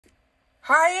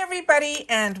Hi everybody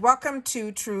and welcome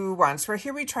to Truewants, where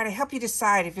here we try to help you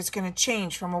decide if it's going to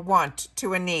change from a want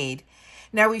to a need.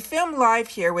 Now we film live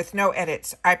here with no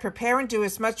edits. I prepare and do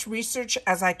as much research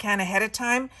as I can ahead of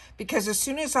time because as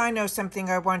soon as I know something,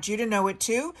 I want you to know it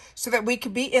too, so that we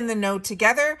can be in the know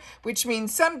together, which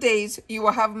means some days you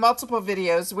will have multiple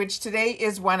videos, which today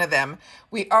is one of them.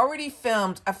 We already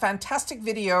filmed a fantastic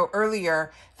video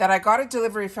earlier that I got a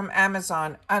delivery from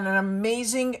Amazon on an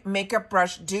amazing makeup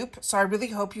brush dupe. So I really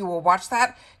hope you will watch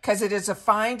that because it is a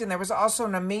find, and there was also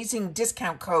an amazing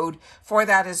discount code for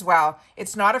that as well.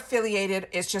 It's not affiliated.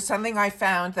 It's just something I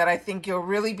found that I think you'll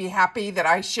really be happy that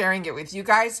I'm sharing it with you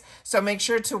guys. So make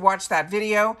sure to watch that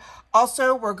video.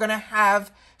 Also, we're going to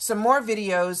have some more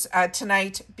videos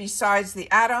tonight besides the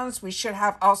add-ons. We should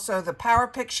have also the power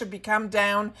pick should be come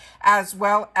down, as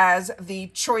well as the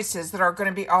choices that are going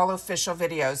to be all official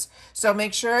videos. So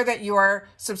make sure that you are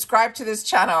subscribed to this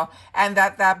channel and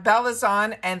that that bell is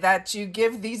on and that you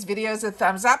give these videos a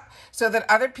thumbs up so that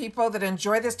other people that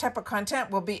enjoy this type of content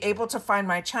will be able to find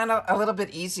my channel a little bit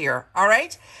easier. All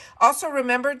right. Also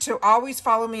remember to always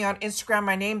follow me on Instagram.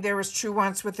 My name there is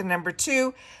Truewants with the number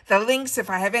 2. The links, if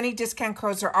I have any discount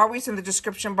codes, are always in the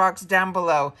description box down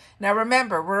below. Now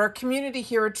remember, we're a community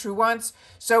here at Truewants,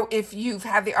 so if you've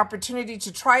had the opportunity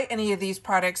to try any of these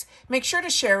products, make sure to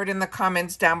share it in the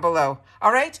comments down below.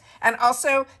 All right? And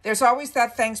also, there's always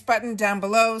that thanks button down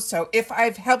below, so if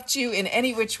I've helped you in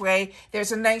any which way,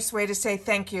 there's a nice way to say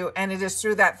thank you, and it is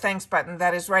through that thanks button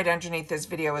that is right underneath this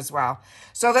video as well.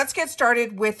 So let's get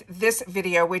started with this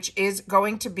video, which is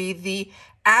going to be the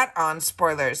add-on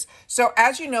spoilers. So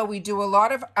as you know, we do a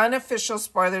lot of unofficial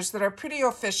spoilers that are pretty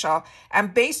official,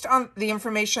 and based on the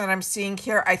information that I'm seeing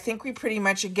here, I think we pretty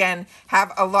much again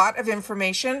have a lot of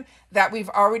information that we've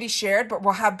already shared, but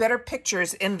we'll have better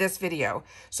pictures in this video.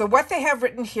 So what they have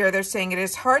written here, they're saying it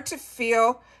is hard to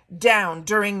feel down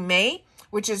during May,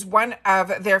 which is one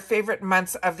of their favorite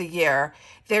months of the year.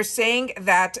 They're saying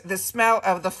that the smell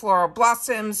of the floral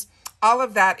blossoms, all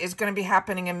of that is going to be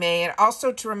happening in May. And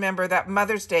also to remember that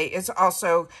Mother's Day is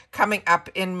also coming up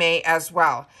in May as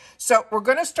well. So we're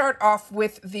going to start off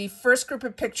with the first group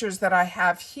of pictures that I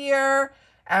have here.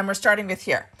 And we're starting with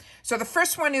here. So the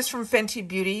first one is from Fenty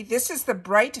Beauty. This is the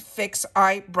Bright Fix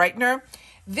Eye Brightener.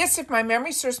 This, if my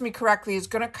memory serves me correctly, is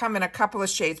going to come in a couple of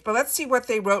shades. But let's see what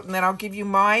they wrote, and then I'll give you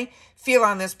my feel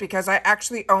on this because I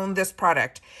actually own this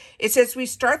product. It says, we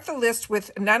start the list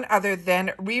with none other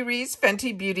than Riri's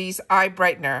Fenty Beauty's Eye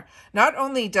Brightener. Not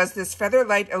only does this feather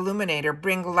light illuminator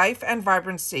bring life and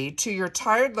vibrancy to your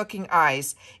tired-looking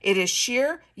eyes, it is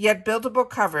sheer yet buildable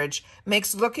coverage,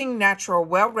 makes looking natural,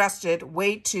 well-rested,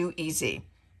 way too easy.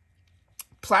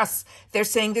 Plus, they're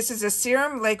saying this is a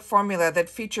serum-like formula that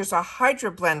features a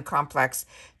Hydra Blend complex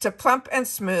to plump and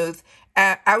smooth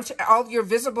out all your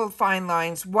visible fine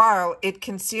lines while it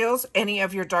conceals any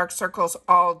of your dark circles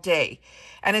all day.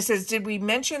 And it says, did we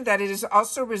mention that it is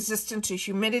also resistant to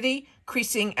humidity,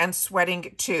 creasing, and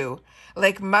sweating too?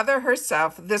 Like Mother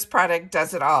herself, this product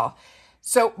does it all.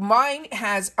 So mine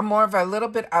has more of a little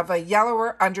bit of a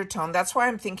yellower undertone. That's why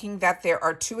I'm thinking that there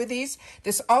are 2 of these.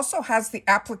 This also has the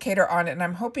applicator on it, and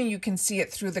I'm hoping you can see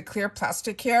it through the clear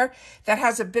plastic here. That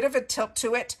has a bit of a tilt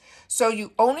to it. So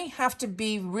you only have to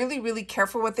be really, really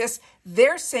careful with this.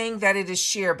 They're saying that it is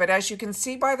sheer, but as you can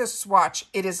see by the swatch,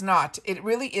 it is not. It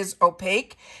really is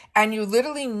opaque, and you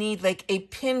literally need like a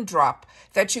pin drop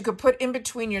that you could put in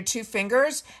between your 2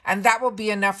 fingers, and that will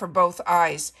be enough for both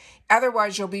eyes.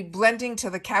 Otherwise, you'll be blending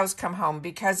till the cows come home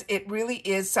because it really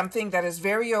is something that is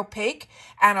very opaque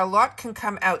and a lot can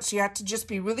come out. So you have to just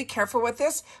be really careful with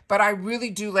this. But I really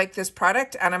do like this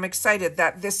product, and I'm excited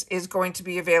that this is going to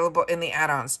be available in the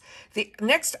add-ons. The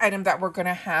next item that we're going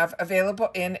to have available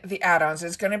in the add-ons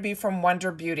is going to be from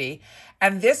Wonder Beauty.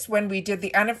 And this, when we did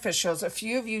the unofficials, a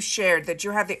few of you shared that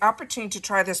you had the opportunity to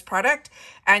try this product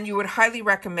and you would highly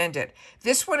recommend it.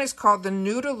 This one is called the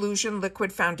Nude Illusion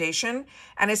Liquid Foundation.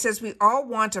 And it says, we all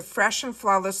want a fresh and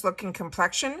flawless looking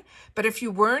complexion, but if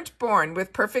you weren't born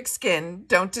with perfect skin,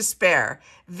 don't despair.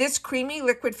 This creamy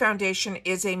liquid foundation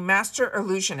is a master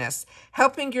illusionist,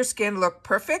 helping your skin look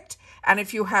perfect. And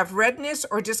if you have redness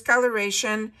or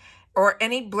discoloration or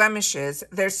any blemishes,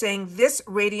 they're saying this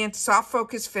radiant soft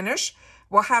focus finish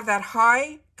will have that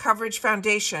high coverage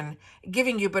foundation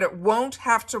giving you, but it won't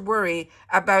have to worry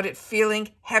about it feeling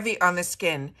heavy on the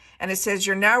skin. And it says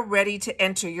you're now ready to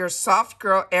enter your soft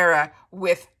girl era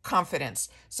with confidence.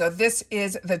 So this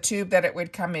is the tube that it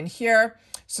would come in here.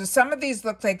 So some of these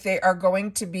look like they are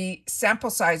going to be sample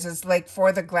sizes like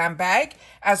for the glam bag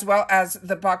as well as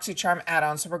the Boxycharm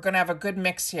add-on. So we're going to have a good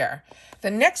mix here.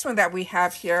 The next one that we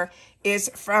have here is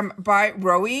from by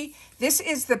Roe. This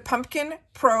is the Pumpkin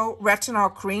Pro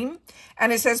Retinol Cream.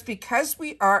 And it says, because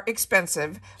we are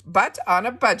expensive, but on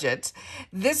a budget,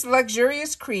 this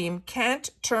luxurious cream can't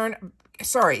turn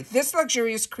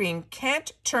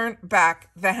back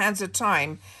the hands of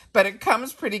time, but it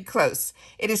comes pretty close.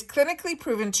 It is clinically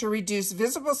proven to reduce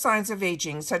visible signs of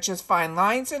aging, such as fine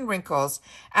lines and wrinkles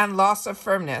and loss of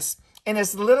firmness, in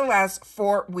as little as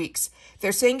 4 weeks.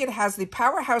 They're saying it has the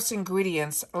powerhouse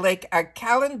ingredients like a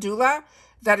calendula,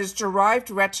 that is derived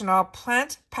retinol,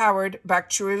 plant-powered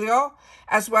bacterial,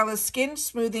 as well as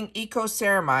skin-smoothing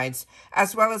ecoceramides,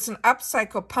 as well as an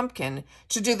upcycled pumpkin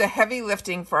to do the heavy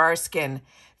lifting for our skin.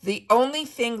 The only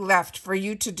thing left for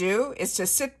you to do is to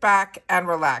sit back and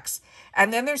relax.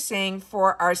 And then they're saying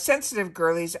for our sensitive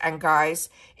girlies and guys,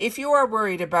 if you are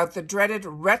worried about the dreaded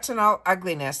retinol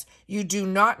ugliness, you do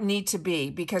not need to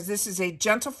be, because this is a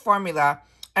gentle formula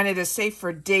and it is safe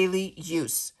for daily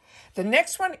use. The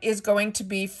next one is going to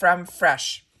be from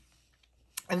Fresh.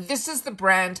 And this is the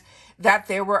brand that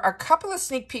there were a couple of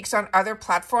sneak peeks on other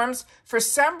platforms. For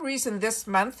some reason this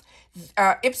month,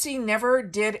 IPSY never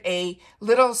did a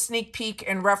little sneak peek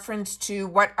in reference to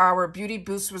what our beauty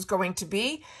boost was going to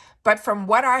be. But from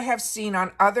what I have seen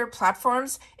on other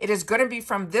platforms, it is going to be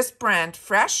from this brand,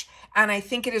 Fresh, and I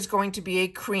think it is going to be a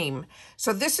cream.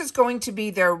 So this is going to be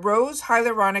their Rose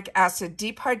Hyaluronic Acid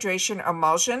Deep Hydration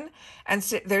Emulsion, and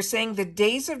they're saying the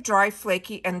days of dry,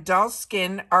 flaky, and dull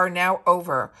skin are now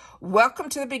over. Welcome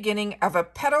to the beginning of a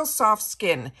petal-soft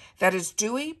skin that is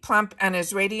dewy, plump, and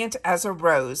as radiant as a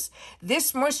rose.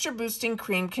 This moisture-boosting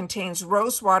cream contains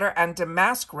rose water and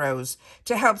damask rose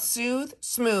to help soothe,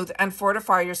 smooth, and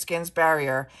fortify your skin's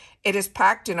barrier. It is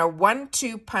packed in a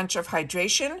 1-2 punch of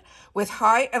hydration with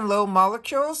high and low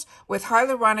molecules with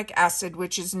hyaluronic acid,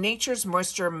 which is nature's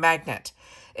moisture magnet.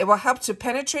 It will help to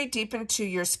penetrate deep into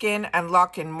your skin and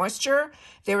lock in moisture.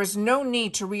 There is no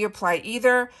need to reapply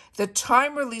either. The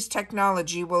time-release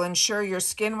technology will ensure your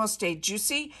skin will stay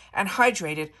juicy and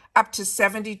hydrated up to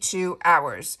 72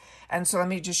 hours. And so let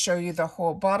me just show you the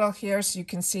whole bottle here so you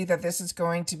can see that this is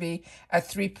going to be a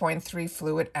 3.3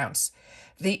 fluid ounce.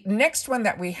 The next one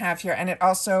that we have here, and it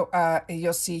also,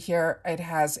 you'll see here, it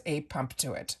has a pump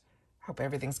to it. Hope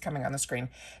everything's coming on the screen.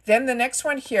 Then the next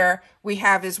one here we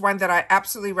have is one that I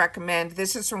absolutely recommend.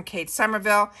 This is from Kate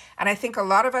Somerville, and I think a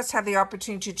lot of us had the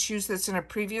opportunity to choose this in a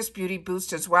previous beauty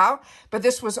boost as well, but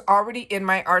this was already in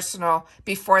my arsenal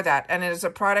before that, and it is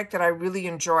a product that I really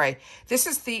enjoy. This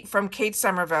is from Kate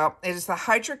Somerville. It is the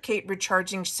Hydrate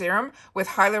Recharging Serum with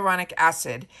hyaluronic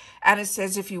acid, and it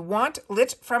says if you want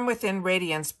lit from within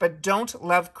radiance but don't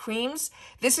love creams,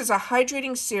 this is a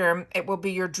hydrating serum. It will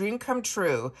be your dream come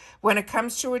true when it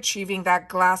comes to achieving that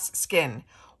glass skin.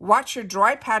 Watch your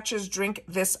dry patches drink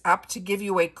this up to give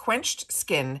you a quenched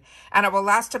skin, and it will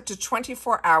last up to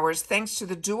 24 hours thanks to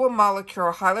the dual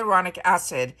molecule hyaluronic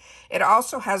acid. It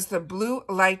also has the blue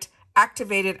light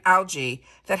activated algae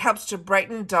that helps to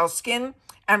brighten dull skin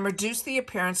and reduce the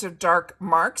appearance of dark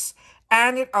marks,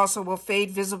 and it also will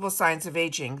fade visible signs of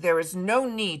aging. There is no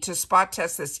need to spot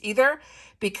test this either,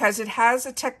 because it has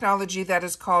a technology that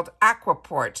is called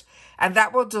Aquaport, and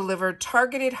that will deliver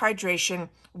targeted hydration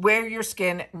where your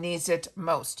skin needs it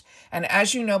most. And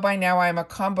as you know by now, I'm a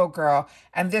combo girl,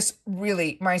 and this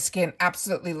really, my skin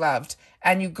absolutely loved.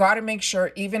 And you got to make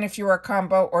sure, even if you're a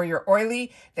combo or you're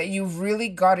oily, that you've really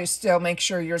got to still make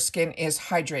sure your skin is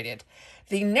hydrated.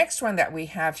 The next one that we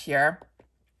have here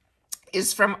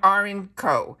is from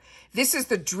R&Co. This is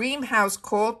the Dream House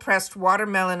Cold Pressed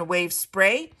Watermelon Wave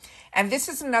Spray. And this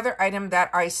is another item that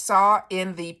I saw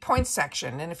in the points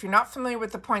section. And if you're not familiar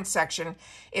with the points section,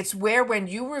 it's where when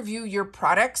you review your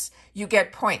products, you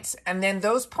get points. And then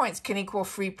those points can equal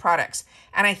free products.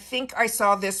 And I think I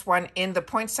saw this one in the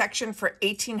points section for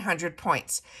 1,800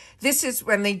 points. This is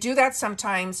when they do that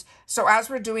sometimes. So as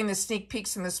we're doing the sneak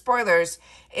peeks and the spoilers,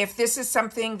 if this is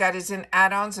something that is in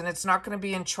add-ons and it's not going to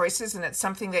be in choices and it's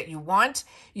something that you want,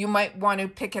 you might want to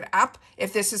pick it up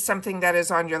if this is something that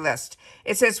is on your list.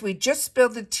 It says, we just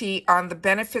spilled the tea on the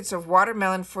benefits of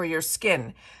watermelon for your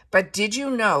skin. But did you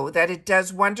know that it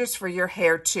does wonders for your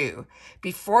hair too?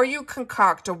 Before you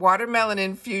concoct a watermelon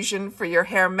infusion for your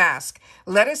hair mask,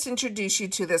 let us introduce you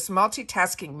to this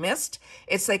multitasking mist.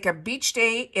 It's like a beach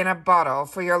day in a bottle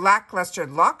for your lackluster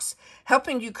locks,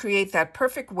 helping you create that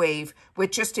perfect wave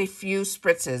with just a few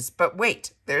spritzes. But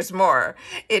wait, there's more.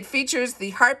 It features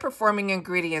the high-performing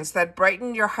ingredients that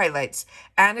brighten your highlights,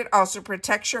 and it also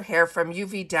protects your hair from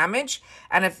UV damage.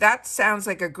 And if that sounds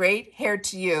like a great hair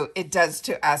to you, it does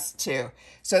to us too.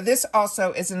 So this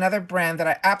also is another brand that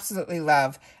I absolutely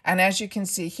love. And as you can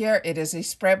see here, it is a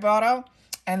spray bottle.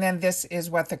 And then this is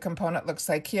what the component looks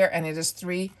like here, and it is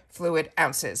 3 fluid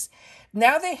ounces.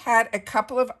 Now they had a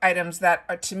couple of items that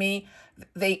are, to me,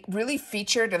 they really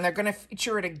featured, and they're going to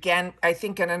feature it again, I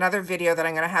think, in another video that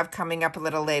I'm going to have coming up a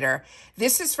little later.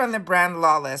 This is from the brand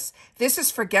Lawless. This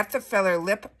is Forget the Filler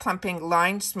Lip Plumping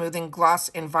Line Smoothing Gloss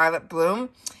in Violet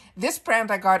Bloom. This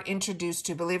brand I got introduced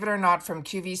to, believe it or not, from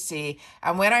QVC,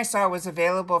 and when I saw it was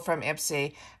available from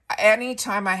IPSY,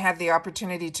 anytime I had the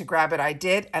opportunity to grab it, I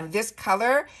did. And this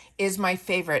color is my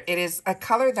favorite. It is a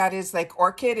color that is like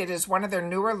orchid. It is one of their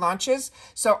newer launches.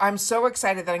 So I'm so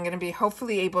excited that I'm going to be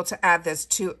hopefully able to add this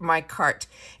to my cart.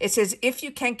 It says, if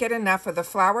you can't get enough of the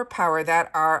flower power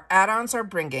that our add-ons are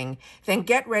bringing, then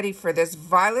get ready for this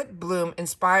Violet Bloom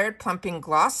inspired plumping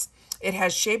gloss. It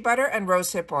has shea butter and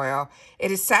rosehip oil.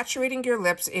 It is saturating your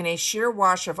lips in a sheer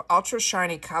wash of ultra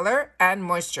shiny color and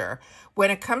moisture. When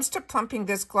it comes to plumping,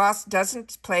 this gloss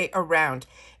doesn't play around.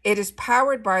 It is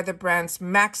powered by the brand's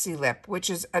Maxi Lip, which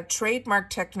is a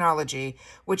trademark technology,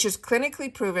 which is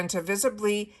clinically proven to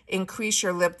visibly increase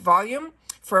your lip volume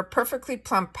for a perfectly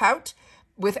plump pout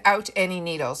without any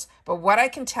needles. But what I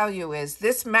can tell you is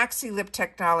this Maxi Lip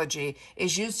technology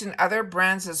is used in other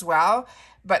brands as well,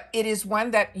 but it is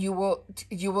one that you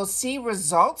will see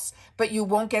results, but you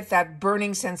won't get that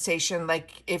burning sensation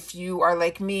like if you are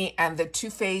like me and the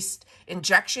Too Faced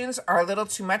injections are a little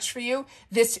too much for you.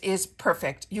 This is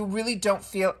perfect. You really don't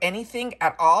feel anything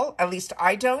at all, at least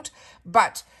I don't,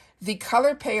 but the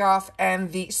color payoff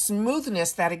and the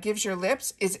smoothness that it gives your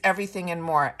lips is everything and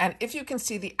more. And if you can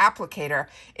see the applicator,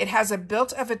 it has a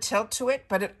bit of a tilt to it,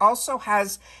 but it also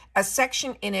has a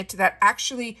section in it that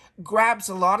actually grabs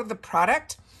a lot of the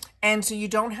product. And so you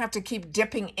don't have to keep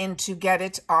dipping in to get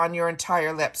it on your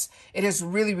entire lips. It is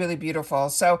really, really beautiful.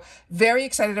 So very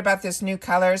excited about this new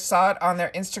color. Saw it on their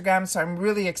Instagram. So I'm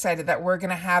really excited that we're going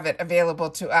to have it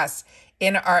available to us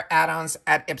in our add-ons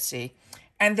at IPSY.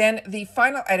 And then the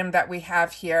final item that we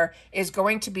have here is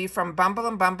going to be from Bumble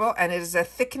 & Bumble, and it is a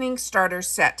thickening starter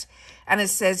set. And it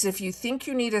says, if you think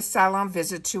you need a salon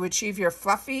visit to achieve your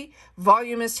fluffy,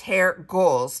 voluminous hair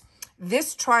goals,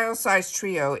 this trial size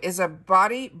trio is a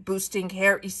body boosting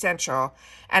hair essential,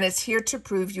 and it's here to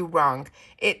prove you wrong.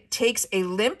 It takes a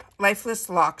limp, lifeless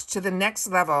locks to the next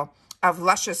level of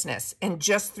lusciousness in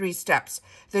just 3 steps.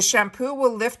 The shampoo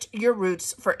will lift your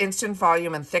roots for instant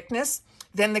volume and thickness.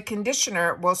 Then the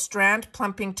conditioner will strand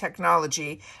plumping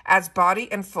technology, adds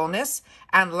body and fullness.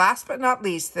 And last but not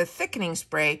least, the thickening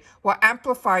spray will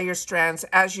amplify your strands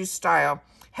as you style,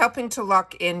 helping to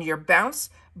lock in your bounce,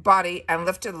 body, and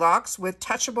lifted locks with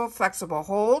touchable, flexible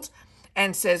hold.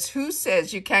 And says, who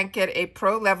says you can't get a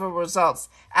pro-level results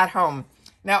at home?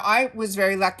 Now, I was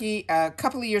very lucky. A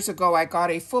couple of years ago, I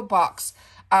got a full box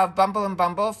of Bumble &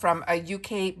 Bumble from a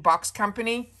UK box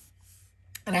company.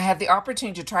 And I had the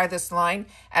opportunity to try this line,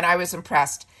 and I was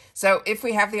impressed. So if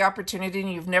we have the opportunity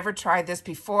and you've never tried this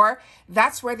before,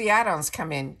 that's where the add-ons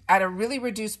come in. At a really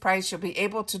reduced price, you'll be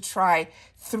able to try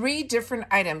 3 different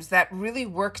items that really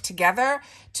work together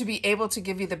to be able to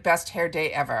give you the best hair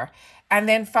day ever. And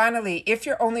then finally, if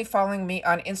you're only following me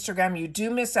on Instagram, you do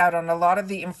miss out on a lot of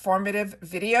the informative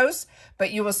videos,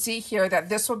 but you will see here that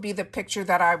this will be the picture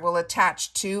that I will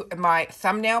attach to my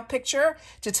thumbnail picture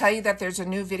to tell you that there's a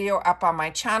new video up on my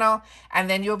channel, and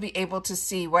then you'll be able to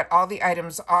see what all the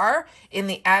items are in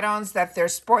the add-ons that they're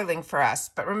spoiling for us.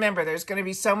 But remember, there's going to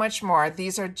be so much more.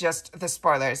 These are just the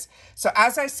spoilers. So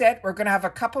as I said, we're going to have a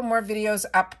couple more videos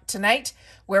up tonight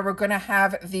where we're going to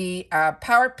have the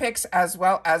power picks as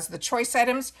well as the choice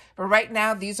items. But right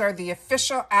now, these are the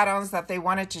official add-ons that they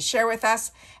wanted to share with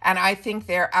us, and I think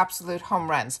they're absolute home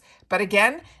runs. But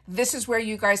again, this is where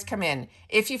you guys come in.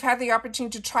 If you've had the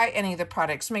opportunity to try any of the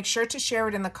products, make sure to share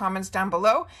it in the comments down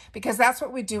below, because that's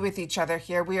what we do with each other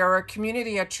here. We are a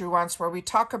community at Truewants where we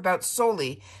talk about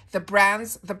solely the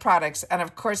brands, the products, and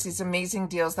of course, these amazing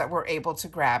deals that we're able to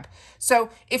grab. So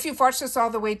if you've watched this all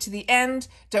the way to the end,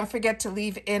 don't forget to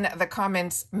leave in the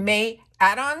comments May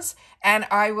add-ons, and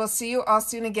I will see you all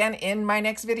soon again in my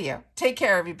next video. Take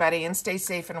care, everybody, and stay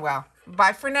safe and well.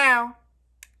 Bye for now.